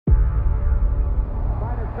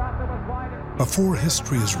Before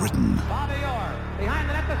history is written,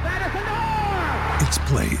 it's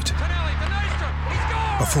played.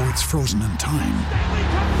 Before it's frozen in time,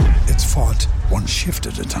 it's fought one shift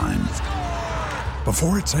at a time.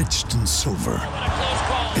 Before it's etched in silver,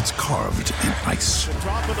 it's carved in ice.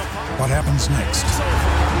 What happens next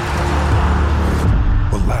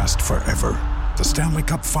will last forever. The Stanley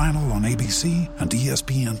Cup Final on ABC and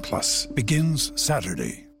ESPN Plus begins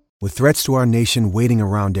Saturday. With threats to our nation waiting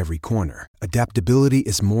around every corner, adaptability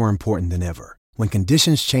is more important than ever. When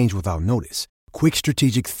conditions change without notice, quick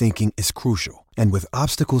strategic thinking is crucial. And with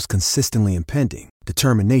obstacles consistently impending,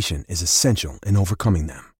 determination is essential in overcoming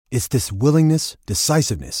them. It's this willingness,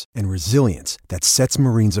 decisiveness, and resilience that sets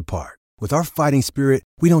Marines apart. With our fighting spirit,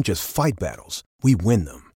 we don't just fight battles, we win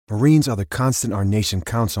them. Marines are the constant our nation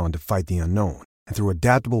counts on to fight the unknown. And through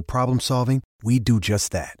adaptable problem solving, we do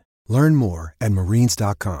just that. Learn more at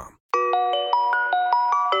marines.com.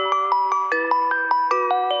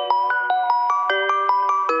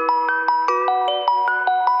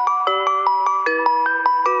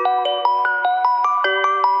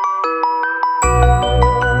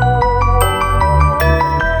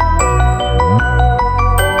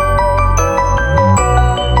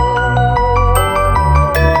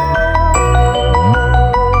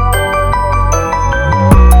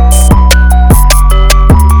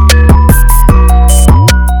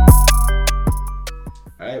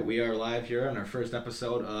 First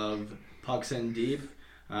episode of Pucks in Deep.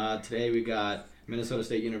 Today we got Minnesota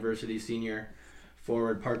State University senior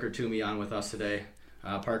forward Parker Toomey on with us today.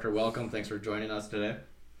 Parker, welcome. Thanks for joining us today.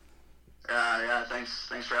 Thanks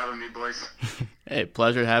for having me, boys. Hey,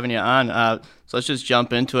 pleasure having you on. So let's just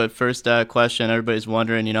jump into it. First question, everybody's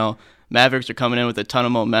wondering, Mavericks are coming in with a ton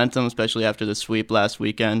of momentum, especially after the sweep last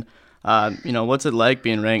weekend. What's it like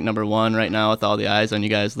being ranked number one right now with all the eyes on you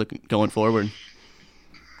guys going forward?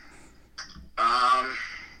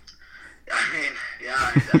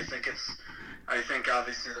 I think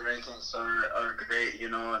obviously the rankings are great.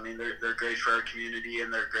 They're great for our community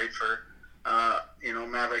and they're great for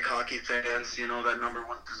Maverick hockey fans. That number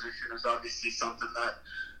one position is obviously something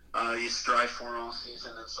that you strive for all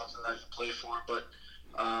season and something that you play for. But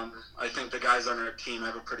I think the guys on our team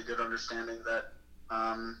have a pretty good understanding that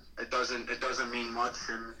it doesn't mean much,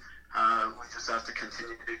 and we just have to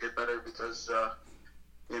continue to get better because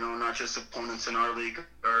not just opponents in our league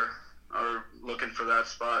are looking for that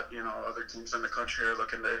spot. Other teams in the country are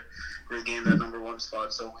looking to regain that number one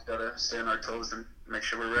spot. So we gotta stay on our toes and make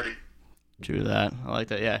sure we're ready. True that. I like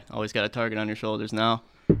that. Yeah, always got a target on your shoulders now.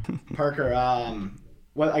 Parker,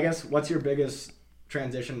 what's your biggest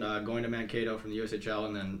transition going to Mankato from the USHL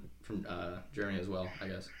and then from Germany as well? I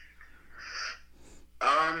guess.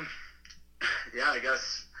 I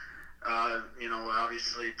guess.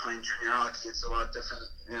 Obviously playing junior hockey, it's a lot different,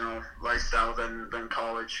 lifestyle than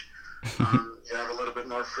college. You have a little bit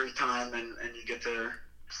more free time and you get to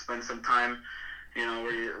spend some time,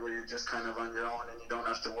 where you're just kind of on your own and you don't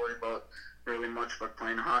have to worry about really much but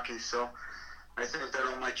playing hockey. So I think that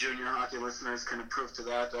all my junior hockey listeners can approve to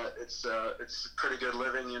that it's pretty good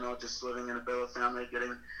living, just living in a billet family,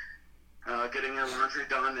 getting your laundry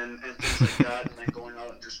done and things like that, and then going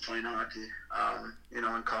out and just playing hockey.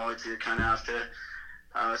 In college you kind of have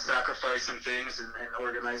to sacrifice some things and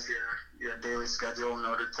organize your daily schedule in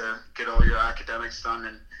order to get all your academics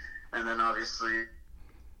done, and then obviously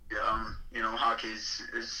hockey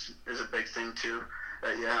is a big thing too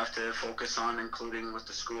that you have to focus on, including with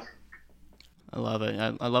the school. I love it.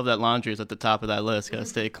 I love that laundry is at the top of that list. Got to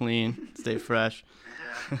stay clean, stay fresh.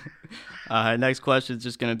 Yeah. Next question is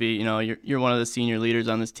just going to be, you're one of the senior leaders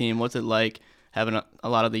on this team. What's it like having a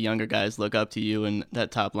lot of the younger guys look up to you and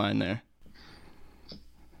that top line there?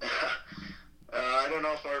 I don't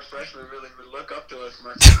know if our freshmen really would look up to us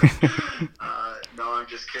much. No, I'm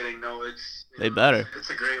just kidding. No, they better. It's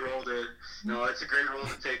a great role to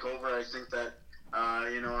take over. I think that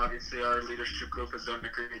obviously our leadership group has done a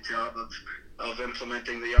great job of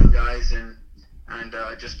implementing the young guys and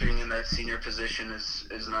just being in that senior position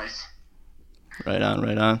is nice. Right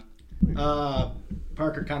on.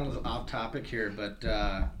 Parker, kind of off topic here, but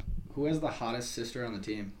who has the hottest sister on the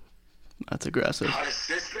team? That's aggressive. Hottest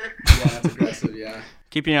sister? Yeah, that's aggressive, yeah.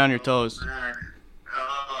 Keep you on your toes.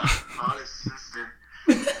 Hottest sister.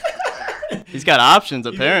 He's got options,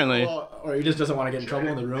 apparently. Or he just doesn't want to get in trouble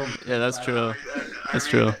in the room. Yeah, that's true. That's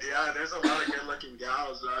true. Yeah, there's a lot of good-looking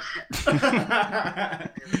gals in the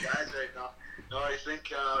guys right now. No, I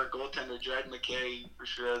think our goaltender, Jared McKay, for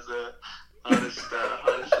sure has the hottest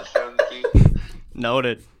sister on the team.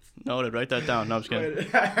 Noted. Write that down. No, I'm just kidding.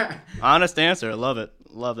 Honest answer. I love it.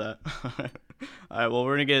 Love that. All right, well,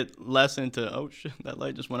 we're going to get less into – oh, shit, that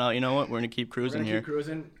light just went out. You know what? We're going to keep cruising here. Keep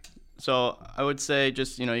cruising. So I would say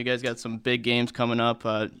just, you guys got some big games coming up,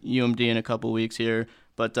 UMD in a couple weeks here.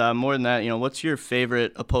 But more than that, what's your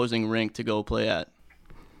favorite opposing rink to go play at?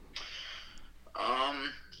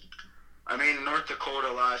 I mean, North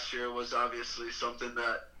Dakota last year was obviously something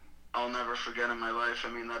that I'll never forget in my life. I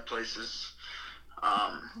mean, that place is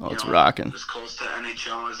it's rocking. As close to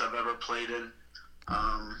NHL as I've ever played in.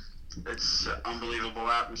 It's an unbelievable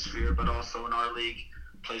atmosphere, but also in our league,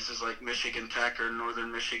 places like Michigan Tech or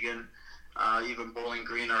Northern Michigan, even Bowling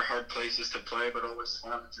Green are hard places to play, but always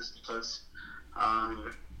fun just because,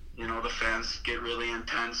 the fans get really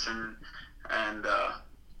intense and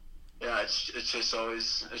yeah, it's just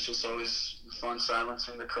always fun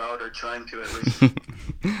silencing the crowd, or trying to at least.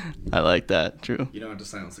 I like that. True. You don't have to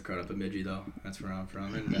silence the crowd at Bemidji though. That's where I'm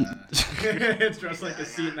from, and it's just like a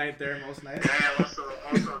seat night there most nights. Yeah, also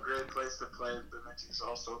a great place to play. Bemidji's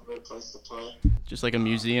also a great place to play. Just like a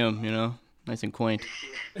museum, nice and quaint.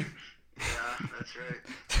 Yeah, that's right.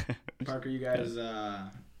 Parker, you guys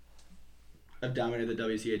have dominated the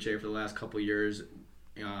WCHA for the last couple of years.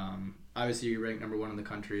 Obviously, you rank number 1 in the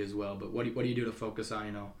country as well. But what do you do to focus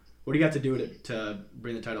on? What do you got to do to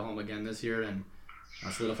bring the title home again this year and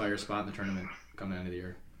solidify your spot in the tournament come the end of the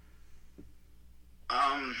year?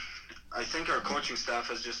 I think our coaching staff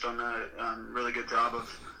has just done a really good job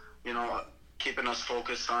of, keeping us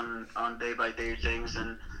focused on day by day things,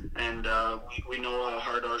 and we know how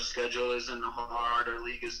hard our schedule is and how hard our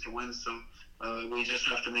league is to win. So we just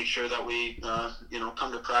have to make sure that we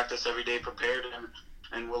come to practice every day prepared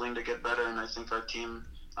and willing to get better. And I think our team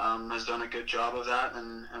has done a good job of that,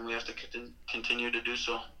 and we have to continue to do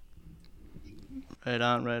so. Right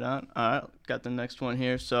on. All right, got the next one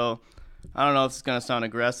here. So I don't know if it's going to sound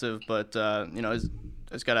aggressive, but, I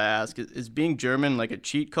just got to ask, is being German like a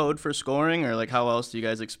cheat code for scoring, or like how else do you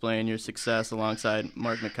guys explain your success alongside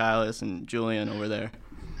Mark Michaelis and Julian over there?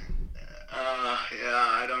 Yeah,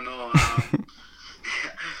 I don't know.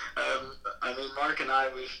 I mean, Mark and I,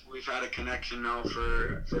 we've had a connection now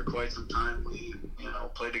for quite some time. We,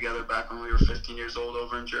 played together back when we were 15 years old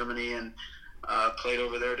over in Germany, and played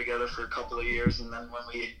over there together for a couple of years. And then when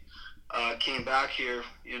we came back here,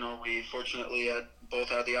 we fortunately both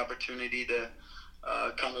had the opportunity to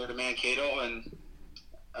come here to Mankato, and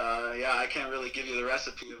I can't really give you the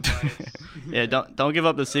recipe of why it's yeah, don't give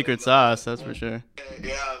up the secret sauce, that's for sure.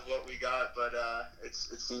 Yeah, what we got, but it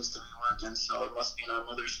seems to be working, so it must be in our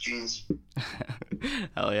mother's genes.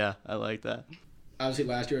 Hell yeah, I like that. Obviously,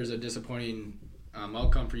 last year was a disappointing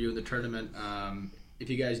outcome for you in the tournament. If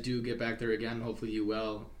you guys do get back there again, hopefully you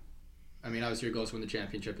will. I mean, obviously your goal is to win the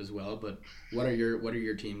championship as well, but what are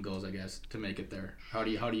your team goals, I guess, to make it there? How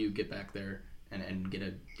do you get back there and get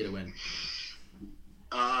a win?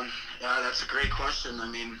 Yeah, that's a great question. I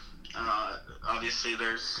mean, obviously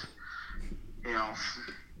there's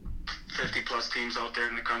 50 plus teams out there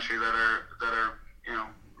in the country that are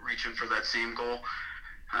reaching for that same goal,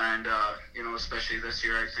 and especially this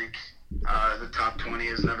year, I think the top 20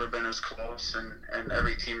 has never been as close, and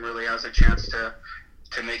every team really has a chance to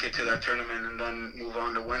make it to that tournament and then move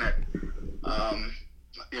on to win it.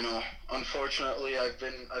 Unfortunately, I've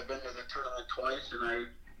been to the tournament twice, and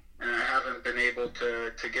I haven't been able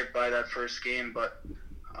to get by that first game. But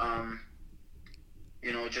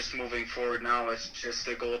just moving forward now, it's just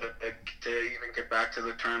a goal to even get back to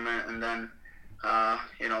the tournament, and then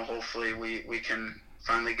hopefully we can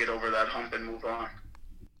finally get over that hump and move on.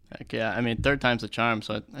 Heck yeah, I mean, third time's the charm,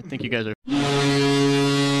 so I think you guys are.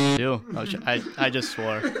 I just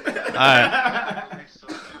swore. All right.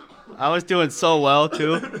 I was doing so well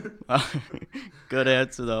too. Good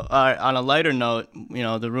answer though. All right. On a lighter note,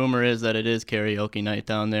 the rumor is that it is karaoke night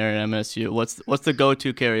down there at MSU. What's the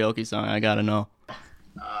go-to karaoke song? I gotta know.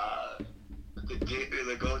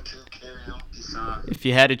 The go-to karaoke song. If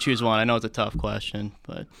you had to choose one, I know it's a tough question,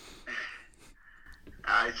 but.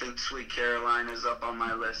 I think "Sweet Caroline" is up on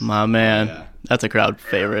my list. My man, yeah. That's a crowd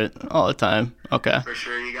favorite all the time. Okay. For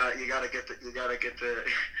sure, you gotta get the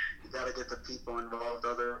people involved.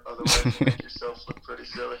 Otherwise, you make yourself look pretty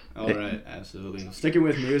silly. All right, absolutely. Sticking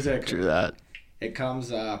with music. True that. It comes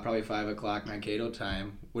probably 5 o'clock Mankato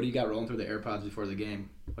time. What do you got rolling through the AirPods before the game?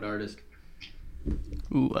 What artist?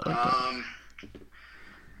 Ooh, I like that.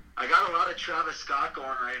 I got a lot of Travis Scott going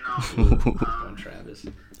right now. Travis.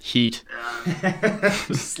 Heat. Yeah.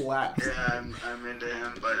 Slaps. Yeah, I'm into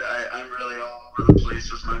him, but I'm really all over the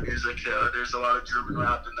place with my music. There's a lot of German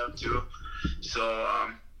rap in them too. So,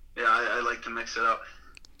 I like to mix it up.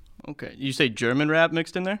 Okay. You say German rap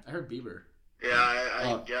mixed in there? I heard Bieber.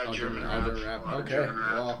 German rap. Okay. German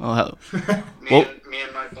rap. Well, Oh, hell. Me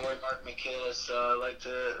and my boy Mark Michaelis like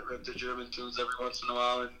to rip the German tunes every once in a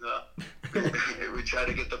while, and we try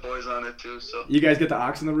to get the boys on it too. So you guys get the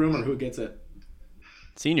ox in the room, or who gets it?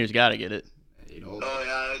 Seniors got to get it. Oh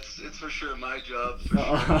yeah, it's for sure my job.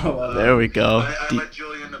 There we go. I let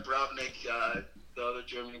Julian Dubrovnik, the other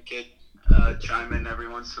German kid, chime in every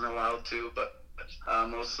once in a while too, but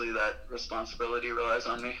mostly that responsibility relies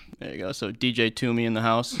on me. There you go. So DJ Toomey in the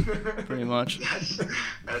house, pretty much.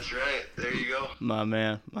 That's right. There you go. My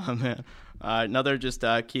man. Another just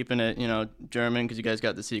keeping it, German, because you guys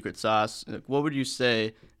got the secret sauce. What would you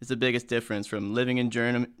say is the biggest difference from living in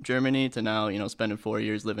Germany to now, spending 4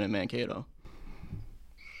 years living in Mankato?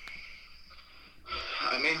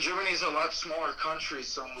 I mean, Germany's a lot smaller country,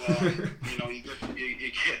 so you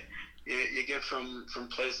get from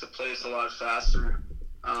place to place a lot faster.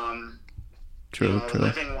 True.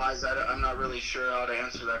 Living wise, I'm not really sure how to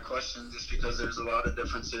answer that question, just because there's a lot of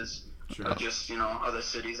differences. Sure. Just other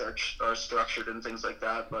cities are structured and things like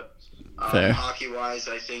that. But Fair. hockey wise,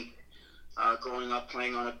 I think growing up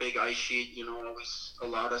playing on a big ice sheet, always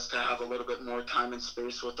allowed us to have a little bit more time and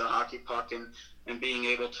space with the hockey puck and being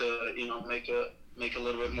able to make a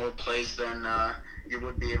little bit more plays than you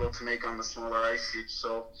would be able to make on the smaller ice sheet.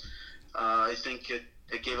 So I think it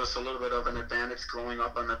gave us a little bit of an advantage growing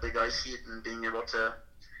up on the big ice sheet and being able to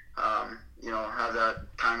have that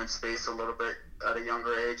time and space a little bit at a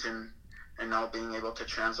younger age, and now being able to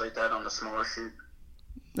translate that on the smaller sheet.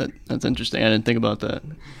 That's interesting. I didn't think about that.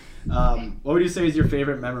 What would you say is your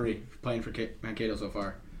favorite memory playing for Mankato so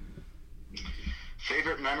far?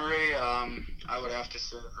 Favorite memory, I would have to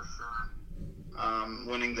say for sure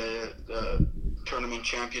winning the tournament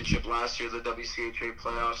championship last year, the WCHA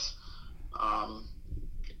playoffs.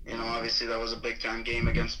 Obviously that was a big time game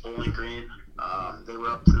against Bowling Green. They were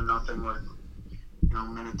up 2-0 with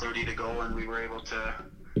minute 30 to go, and we were able to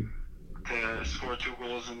score 2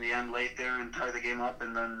 goals in the end late there and tie the game up,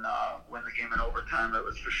 and then win the game in overtime. That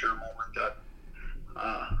was for sure a moment that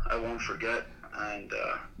I won't forget, and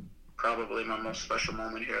probably my most special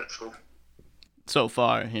moment here at school. So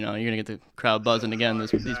far, you're going to get the crowd buzzing again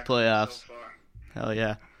these playoffs. So far. Hell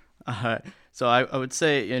yeah. All right. So I would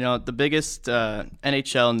say, the biggest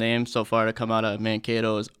NHL name so far to come out of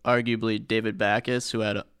Mankato is arguably David Backes, who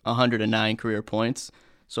had 109 career points.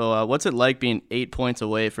 So what's it like being 8 points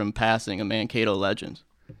away from passing a Mankato legend?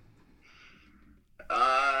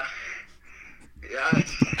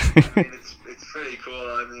 It's pretty cool.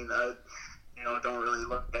 I mean, I don't really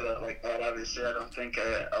look at it like that. Obviously, I don't think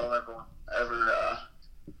I'll ever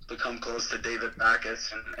become close to David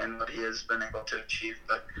Backes and what he has been able to achieve.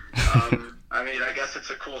 But I mean, I guess it's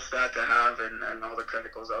a cool stat to have, and all the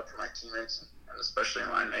credit goes out to my teammates and especially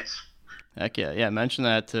line mates. Heck yeah. Yeah, mention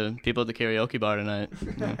that to people at the karaoke bar tonight.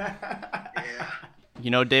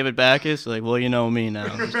 Yeah. David Backes? Like, well, you know me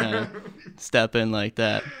now. Just kind of step in like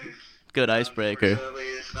that. Good icebreaker. Unfortunately,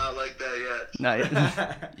 it's not like that yet.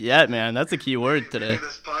 Not yet, man. That's a key word today. Maybe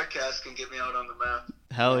this podcast can get me out on the map.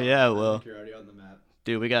 Hell yeah, well. You're already on the map.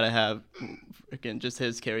 Dude, we got to have freaking just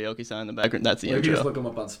his karaoke sign in the background. That's the Maybe intro. just look him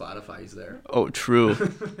up on Spotify. He's there. Oh, true.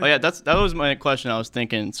 Oh, yeah, that was my question I was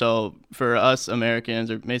thinking. So for us Americans,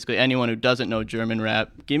 or basically anyone who doesn't know German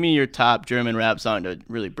rap, give me your top German rap song to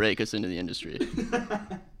really break us into the industry.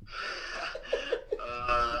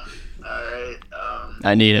 All right.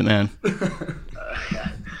 I need it, man.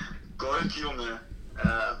 Goldjunge,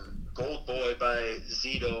 Gold Boy by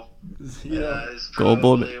Zito. Is Gold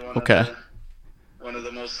Boy, probably okay. One of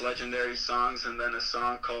the most legendary songs, and then a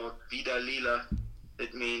song called Vida Lila.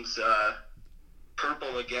 It means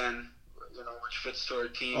purple again, which fits to our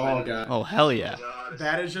team. Oh, God. Oh, hell yeah.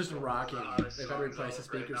 That is just rocking. They've had to replace the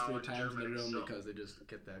speakers 3 times in the room because they just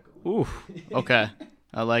get that going. Ooh, okay.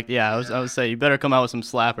 I would say you better come out with some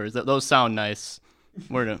slappers. Those sound nice.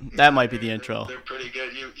 That might be the intro. They're pretty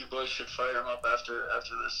good. You boys should fire them up after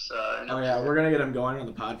this. Oh yeah, we're gonna get them going on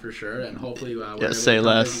the pod for sure, and hopefully we're able say to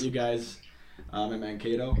less. visit you guys in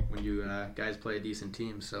Mankato when you guys play a decent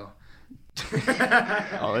team. So.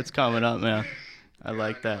 Oh, it's coming up, man. I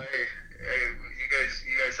like that. Hey,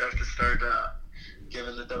 you guys have to start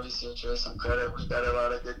giving the WCHA some credit. We've got a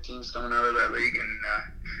lot of good teams coming out of that league, and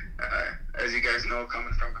as you guys know,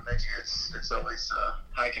 coming from Bemidji, it's always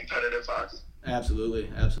high competitive hockey. Absolutely.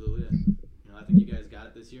 I think you guys got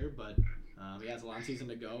it this year, but it's a long season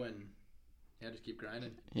to go, and just keep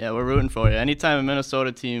grinding. Yeah, we're rooting for you. Anytime a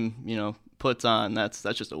Minnesota team, puts on, that's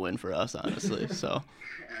just a win for us, honestly. So.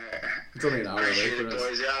 It's only an hour away Appreciate for it, us.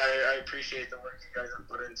 boys. Yeah, I appreciate the work you guys have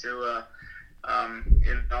put into.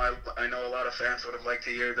 I know a lot of fans would have liked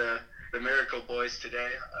to hear the the Miracle Boys today.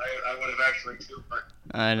 I would have actually too, but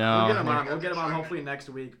I know. We'll get them on hopefully next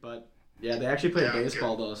week. But yeah, they actually play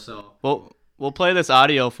baseball though, so. We'll play this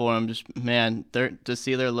audio for them. Just man, to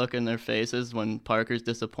see their look in their faces when Parker's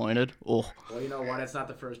disappointed. Oh. Well, you know what? It's not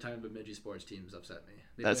the first time Bemidji sports teams upset me.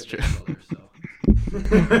 That's true.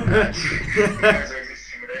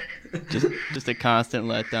 just a constant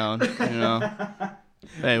letdown, you know.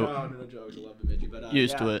 Hey, no jokes. I love Bemidji, but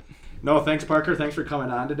used to it. No, thanks Parker. Thanks for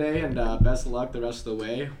coming on today, and best of luck the rest of the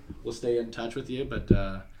way. We'll stay in touch with you, but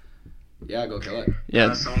yeah, go kill it. Yeah,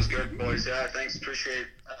 that sounds good, boys. Yeah, thanks. Appreciate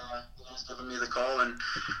you guys giving me the call, and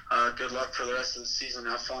good luck for the rest of the season.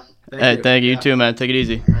 Have fun. Thank you too, man. Take it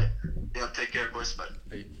easy. All right. Yeah, take care, boys.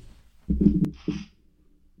 Bye.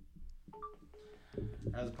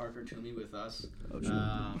 As Parker Toomey with us.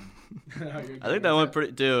 I think that went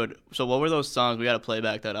pretty, dude. So what were those songs? We got to play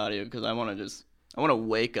back that audio because I want to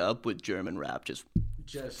wake up with German rap just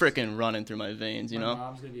freaking running through my veins, you know? My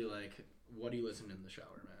mom's going to be like, what do you listen to in the shower,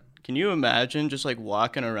 man? Can you imagine just like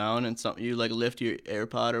walking around and you like lift your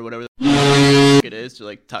AirPod or whatever it is to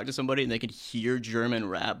like talk to somebody and they could hear German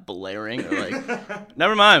rap blaring or like,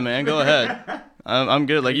 never mind, man, go ahead. I'm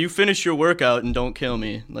good. Like, you finish your workout and don't kill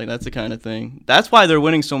me. Like, that's the kind of thing. That's why they're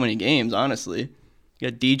winning so many games, honestly. You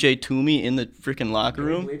got DJ Toomey in the freaking locker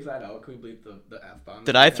room. Can we bleep that out? Can we bleep the F-bomb?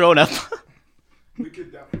 Did I throw an F-bomb? We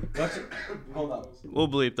could definitely. Hold up. We'll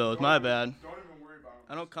bleep those. My bad. Don't even worry about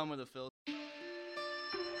it. I don't come with a filter.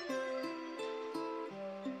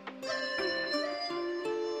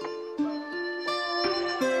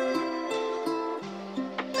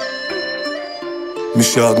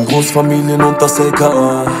 Mich jagen Großfamilien und das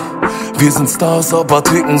LKA. Wir sind Stars, aber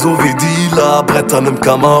ticken so wie Dealer. Brettern im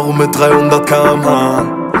Camaro mit 300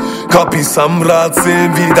 km/h. Kapis am Rad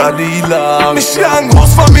sehen wie Dalila. Mich jagen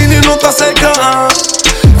Großfamilien und das LKA.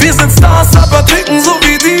 Wir sind Stars, aber ticken so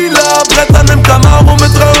wie Dealer. Brettern im Camaro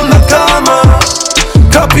mit 300 km/h.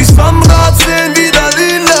 Kapis am Rad sehen